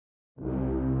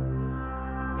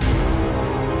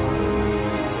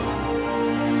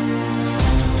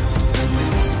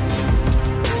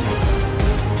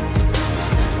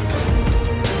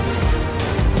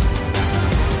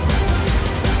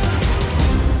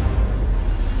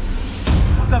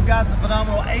up, guys? The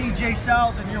phenomenal AJ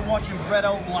Styles, and you're watching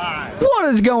BrettO Live. What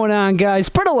is going on, guys?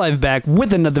 BrettO Live back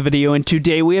with another video, and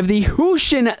today we have the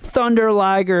Jushin Thunder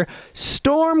Liger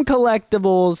Storm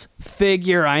Collectibles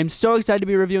figure. I'm so excited to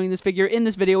be reviewing this figure in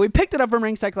this video. We picked it up from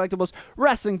Ringside Collectibles,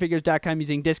 WrestlingFigures.com,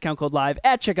 using discount code LIVE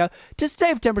at checkout to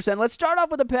save 10%. Let's start off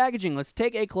with the packaging. Let's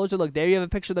take a closer look. There you have a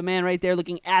picture of the man right there,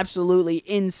 looking absolutely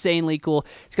insanely cool.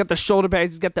 He's got the shoulder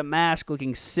pads, he's got the mask,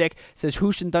 looking sick. It says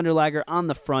Jushin Thunder Liger on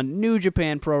the front, New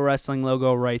Japan Pro Wrestling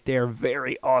logo right there.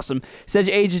 Very awesome. It says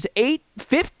ages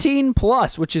 15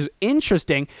 plus, which is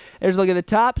interesting. There's a look at the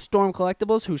top, Storm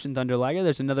Collectibles, Jushin Thunder Liger.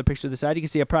 There's another picture of the side. You can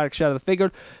see a product shot of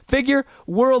the figure.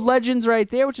 World Legends right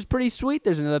there, which is pretty sweet.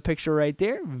 There's another picture right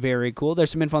there. Very cool.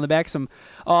 There's some info on the back, some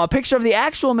picture of the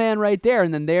actual man right there,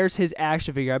 and then there's his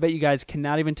action figure. I bet you guys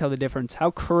cannot even tell the difference. How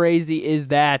crazy is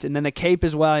that? And then the cape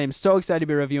as well. I am so excited to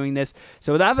be reviewing this.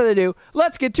 So without further ado,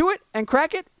 let's get to it and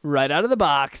crack it right out of the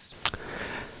box.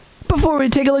 Before we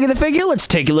take a look at the figure, let's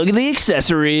take a look at the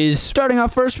accessories. Starting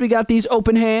off first, we got these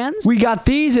open hands. We got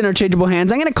these interchangeable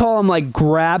hands. I'm going to call them like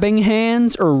grabbing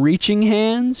hands or reaching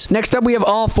hands. Next up, we have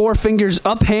all four fingers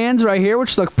up hands right here,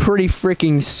 which look pretty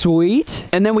freaking sweet.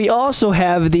 And then we also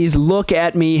have these look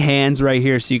at me hands right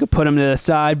here. So you can put them to the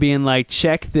side being like,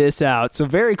 check this out. So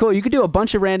very cool. You could do a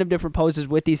bunch of random different poses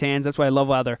with these hands. That's why I love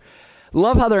how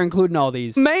they're including all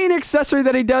these. Main accessory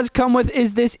that he does come with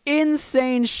is this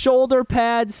insane shoulder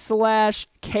pad slash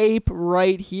cape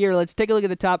right here. Let's take a look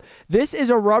at the top. This is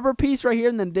a rubber piece right here,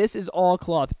 and then this is all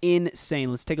cloth.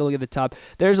 Insane. Let's take a look at the top.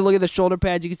 There's a look at the shoulder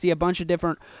pads. You can see a bunch of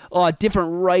different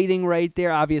writing right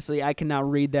there. Obviously, I cannot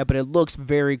read that, but it looks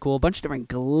very cool. A bunch of different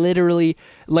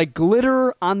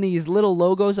glitter on these little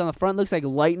logos on the front. Looks like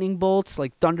lightning bolts,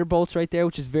 like thunderbolts right there,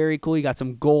 which is very cool. You got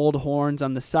some gold horns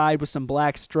on the side with some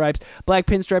black stripes. Black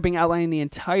pinstriping outlining the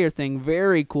entire thing.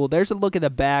 Very cool. There's a look at the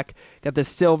back. Got the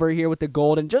silver here with the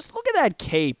gold, and just look at that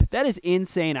cape. That is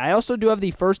insane. I also do have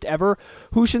the first ever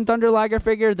Jushin Thunder Liger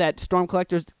figure that Storm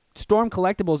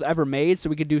Collectibles ever made, so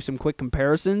we could do some quick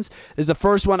comparisons. This is the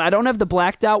first one. I don't have the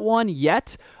blacked out one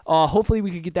yet. Hopefully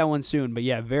we could get that one soon. But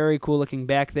yeah, very cool looking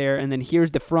back there. And then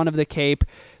here's the front of the cape.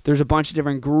 There's a bunch of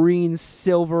different green,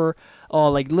 silver,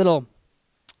 like little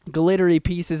glittery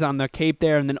pieces on the cape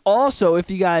there. And then also,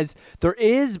 if you guys, there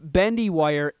is bendy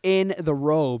wire in the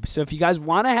robe, so if you guys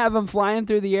want to have him flying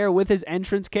through the air with his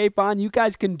entrance cape on, you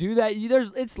guys can do that.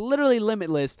 It's literally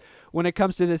limitless when it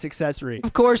comes to this accessory.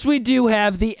 Of course, we do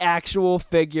have the actual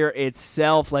figure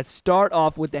itself. Let's start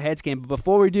off with the head scan, but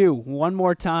before we do, one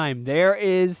more time, there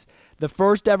is the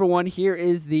first ever one. Here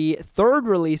is the third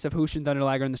release of Jushin Thunder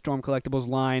Liger in the Storm Collectibles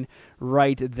line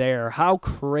right there. How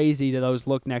crazy do those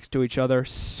look next to each other?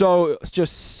 So,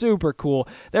 just super cool.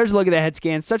 There's a look at the head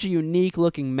scan. Such a unique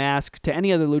looking mask to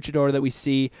any other luchador that we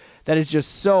see. That is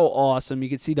just so awesome. You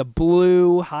can see the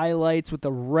blue highlights with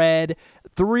the red.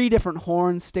 3 different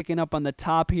horns sticking up on the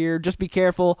top here. Just be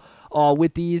careful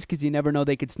with these because you never know,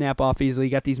 they could snap off easily.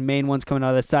 You got these main ones coming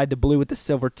out of the side, the blue with the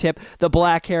silver tip, the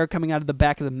black hair coming out of the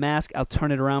back of the mask. I'll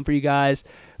turn it around for you guys.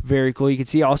 Very cool. You can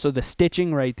see also the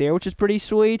stitching right there, which is pretty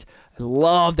sweet. I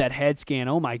love that head scan.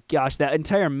 Oh my gosh, that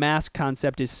entire mask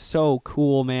concept is so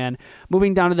cool, man.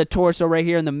 Moving down to the torso right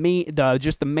here, and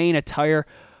just the main attire.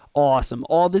 Awesome.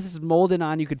 All this is molded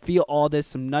on. You could feel all this.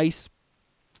 Some nice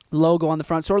logo on the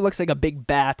front. Sort of looks like a big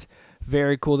bat.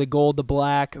 Very cool. The gold, the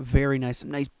black. Very nice.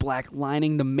 Some nice black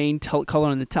lining. The main color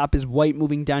on the top is white.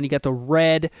 Moving down, you got the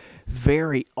red.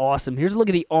 Very awesome. Here's a look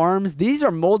at the arms. These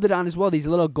are molded on as well. These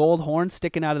little gold horns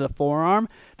sticking out of the forearm.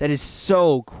 That is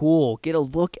so cool. Get a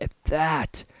look at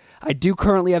that. I do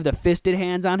currently have the fisted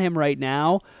hands on him right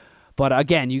now. But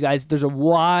again, you guys, there's a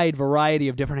wide variety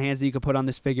of different hands that you can put on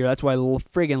this figure. That's what I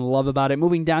friggin' love about it.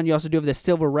 Moving down, you also do have the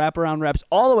silver wraparound wraps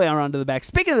all the way around to the back.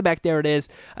 Speaking of the back, there it is.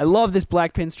 I love this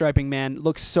black pinstriping, man.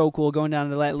 Looks so cool going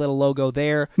down to that little logo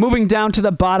there. Moving down to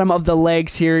the bottom of the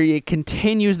legs here, it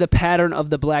continues the pattern of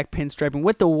the black pinstriping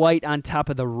with the white on top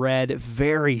of the red.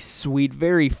 Very sweet,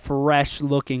 very fresh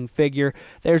looking figure.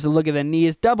 There's a look at the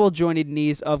knees, double jointed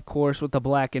knees, of course, with the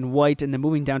black and white. And then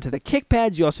moving down to the kick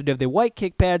pads, you also do have the white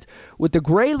kick pads with the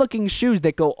gray-looking shoes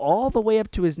that go all the way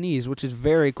up to his knees, which is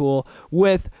very cool,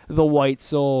 with the white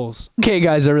soles. Okay,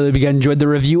 guys, I really hope you guys enjoyed the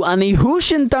review on the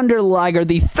Jushin Thunder Liger,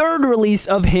 the third release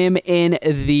of him in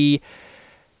the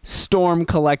Storm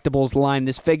Collectibles line.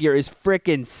 This figure is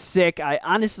freaking sick. I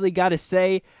honestly gotta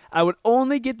say, I would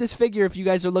only get this figure if you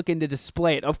guys are looking to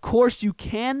display it. Of course, you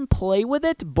can play with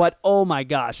it, but oh my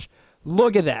gosh.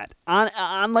 Look at that.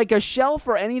 On like a shelf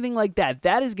or anything like that,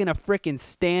 that is going to freaking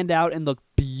stand out and look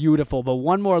beautiful. But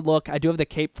one more look. I do have the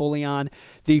cape fully on.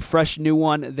 The fresh new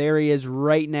one. There he is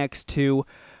right next to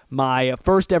my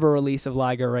first ever release of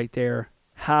Liger right there.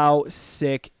 How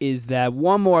sick is that?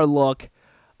 One more look.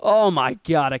 Oh my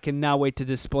god, I cannot wait to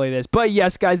display this. But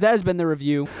yes, guys, that has been the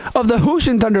review of the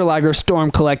Jushin Thunder Liger Storm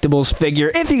Collectibles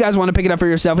figure. If you guys want to pick it up for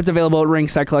yourself, it's available at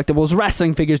Ringside Collectibles,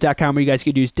 WrestlingFigures.com, where you guys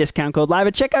could use discount code LIVE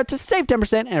at checkout to save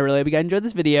 10%. And I really hope you guys enjoyed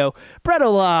this video.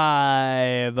 BrettO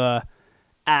Live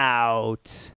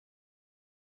out.